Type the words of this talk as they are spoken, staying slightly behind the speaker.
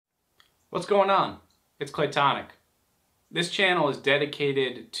What's going on? It's Claytonic. This channel is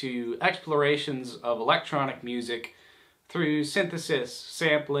dedicated to explorations of electronic music through synthesis,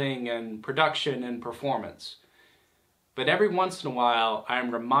 sampling, and production and performance. But every once in a while,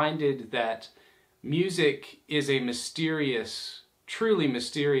 I'm reminded that music is a mysterious, truly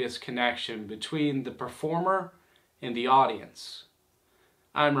mysterious connection between the performer and the audience.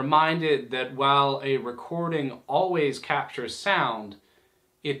 I'm reminded that while a recording always captures sound,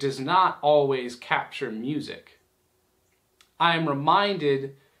 it does not always capture music. I am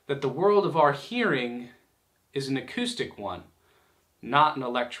reminded that the world of our hearing is an acoustic one, not an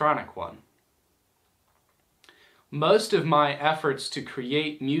electronic one. Most of my efforts to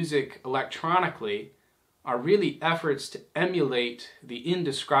create music electronically are really efforts to emulate the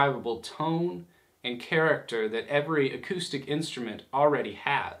indescribable tone and character that every acoustic instrument already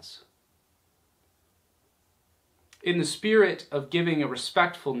has. In the spirit of giving a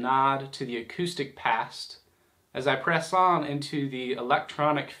respectful nod to the acoustic past, as I press on into the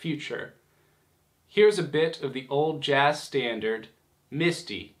electronic future, here's a bit of the old jazz standard,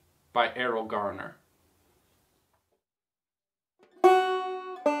 Misty, by Erroll Garner.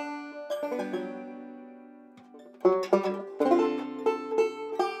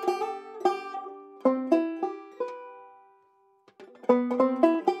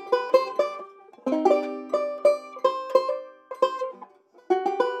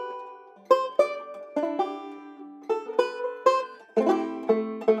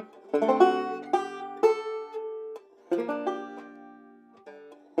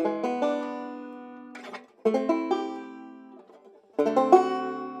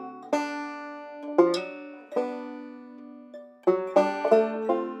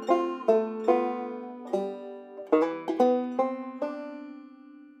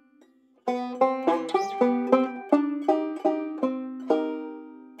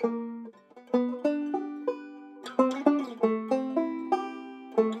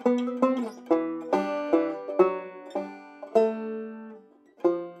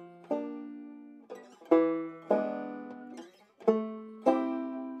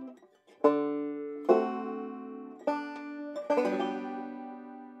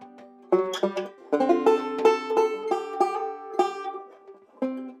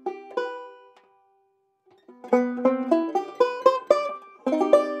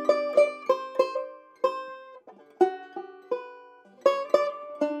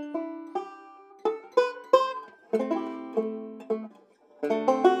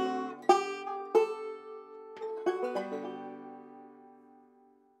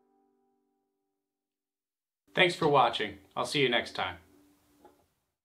 Thanks for watching. I'll see you next time.